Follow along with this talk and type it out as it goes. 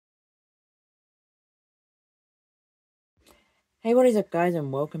Hey, what is up guys,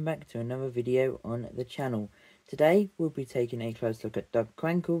 and welcome back to another video on the channel. Today we'll be taking a close look at Doug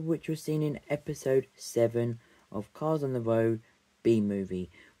Crankel, which was seen in episode 7 of Cars on the Road B-movie,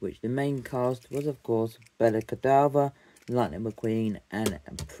 which the main cast was of course Bella Cadaver, Lightning McQueen and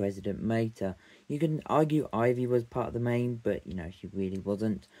President Mater. You can argue Ivy was part of the main, but you know, she really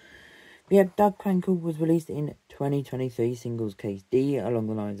wasn't. But yeah, Doug Crankel was released in 2023 singles case D along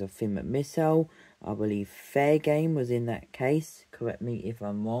the lines of Finn McMissile. I believe Fair Game was in that case. Correct me if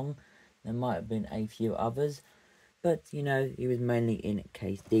I'm wrong. There might have been a few others. But, you know, he was mainly in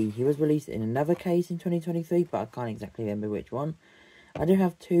case D. He was released in another case in 2023, but I can't exactly remember which one. I do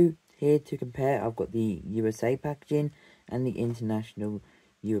have two here to compare. I've got the USA packaging and the international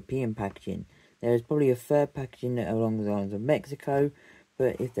European packaging. There is probably a third packaging along the lines of Mexico,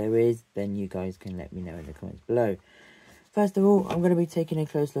 but if there is, then you guys can let me know in the comments below. First of all, I'm going to be taking a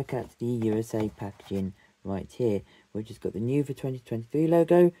close look at the USA packaging right here, which has got the new for 2023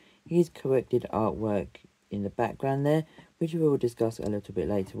 logo, his corrected artwork in the background there, which we will discuss a little bit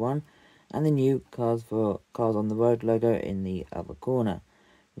later on, and the new Cars on the Road logo in the other corner.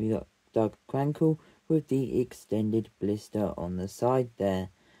 We got Doug Crankel with the extended blister on the side there,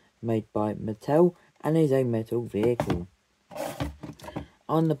 made by Mattel, and is a metal vehicle.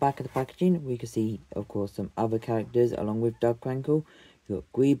 On the back of the packaging, we can see, of course, some other characters along with Doug Crankel. We've got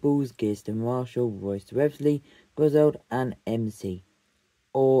Greebles, Gearston Marshall, Royce Revsley, Grizzled, and MC.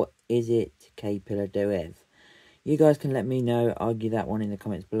 Or is it K-Pillar Derev? You guys can let me know, argue that one in the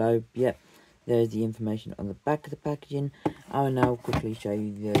comments below. Yep, there's the information on the back of the packaging. I will now quickly show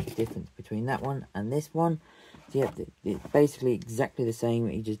you the difference between that one and this one. So yeah, it's basically exactly the same.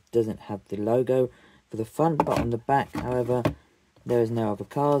 It just doesn't have the logo for the front, but on the back, however, there is no other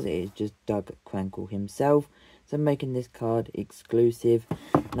cars. It is just Doug Crankel himself, so making this card exclusive.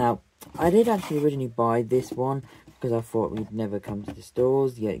 Now, I did actually originally buy this one because I thought we'd never come to the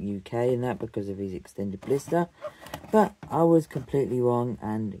stores, yet UK and that, because of his extended blister. But I was completely wrong,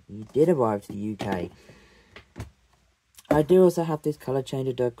 and he did arrive to the UK. I do also have this colour change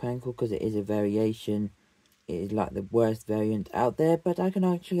of Doug Crankel because it is a variation. It is like the worst variant out there, but I can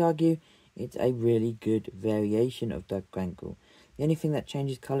actually argue it's a really good variation of Doug Crankel. The only thing that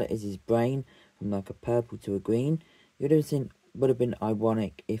changes colour is his brain, from like a purple to a green. It would have been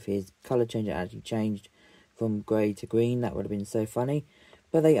ironic if his colour changer actually changed from grey to green. That would have been so funny.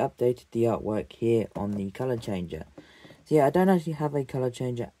 But they updated the artwork here on the colour changer. So yeah, I don't actually have a colour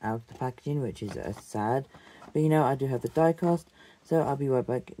changer out of the packaging, which is sad. But you know, I do have the diecast. So I'll be right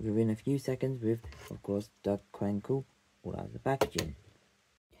back within a few seconds with, of course, Doug Crankel all out of the packaging.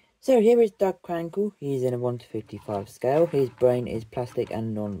 So here is Doug Crankel. He is in a 1 to 55 scale. His brain is plastic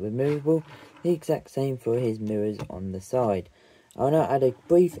and non-removable. The exact same for his mirrors on the side. I'll now add a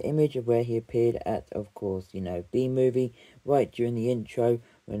brief image of where he appeared at, of course, you know, B-movie, right during the intro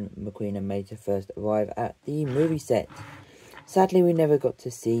when McQueen and Mater first arrive at the movie set. Sadly, we never got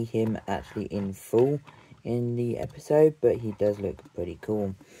to see him actually in full in the episode, but he does look pretty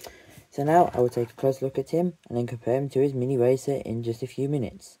cool. So now I will take a close look at him and then compare him to his mini racer in just a few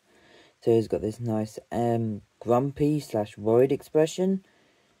minutes. So he's got this nice grumpy / worried expression.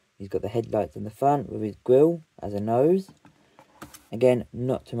 He's got the headlights on the front with his grille as a nose. Again,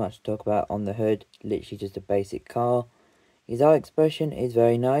 not too much to talk about on the hood. Literally just a basic car. His eye expression is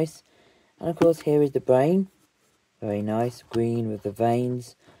very nice. And of course here is the brain. Very nice. Green with the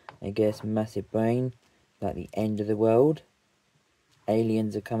veins. I guess massive brain. Like the end of the world.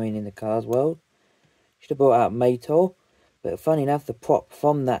 Aliens are coming in the car's world. Should have brought out Mater. But funny enough, the prop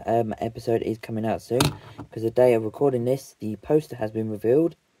from that episode is coming out soon. Because the day of recording this, the poster has been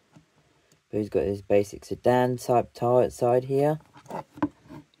revealed. But he's got his basic sedan type turret side here.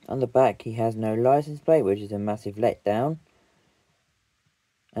 On the back, he has no license plate, which is a massive letdown.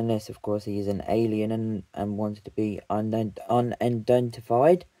 Unless, of course, he is an alien and wanted to be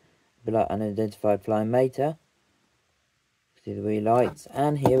unidentified. Be like unidentified flying mater. See the wheel lights.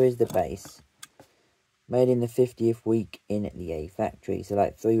 And here is the base. Made in the 50th week in the A factory, so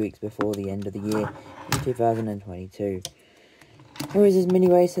like 3 weeks before the end of the year in 2022. Here is his mini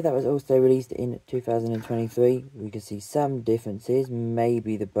racer that was also released in 2023. We can see some differences,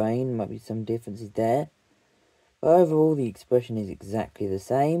 maybe the brain, might be some differences there. But overall the expression is exactly the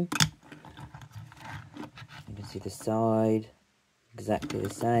same. You can see the side, exactly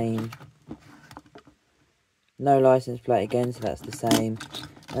the same. No license plate again, so that's the same.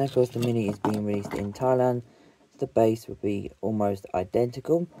 And of course the Mini is being released in Thailand. The base would be almost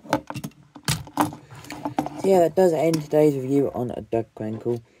identical. So yeah, that does end today's review on Doug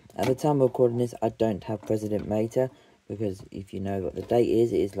Crankel. At the time of recording this, I don't have President Mater. Because if you know what the date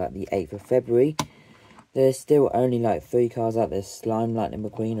is, it is like the 8th of February. There's still only like 3 cars out there. Slime Lightning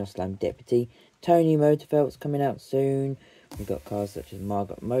McQueen or Slime Deputy. Tony Motorfelt's coming out soon. We've got cars such as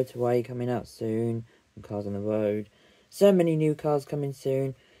Margot Motorway coming out soon. And Cars on the Road. So many new cars coming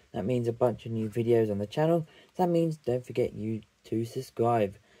soon. That means a bunch of new videos on the channel. That means don't forget you to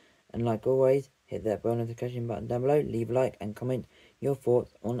subscribe. And like always, hit that bell notification button down below. Leave a like and comment your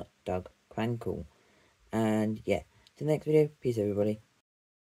thoughts on Doug Crankel. And yeah, till the next video. Peace everybody.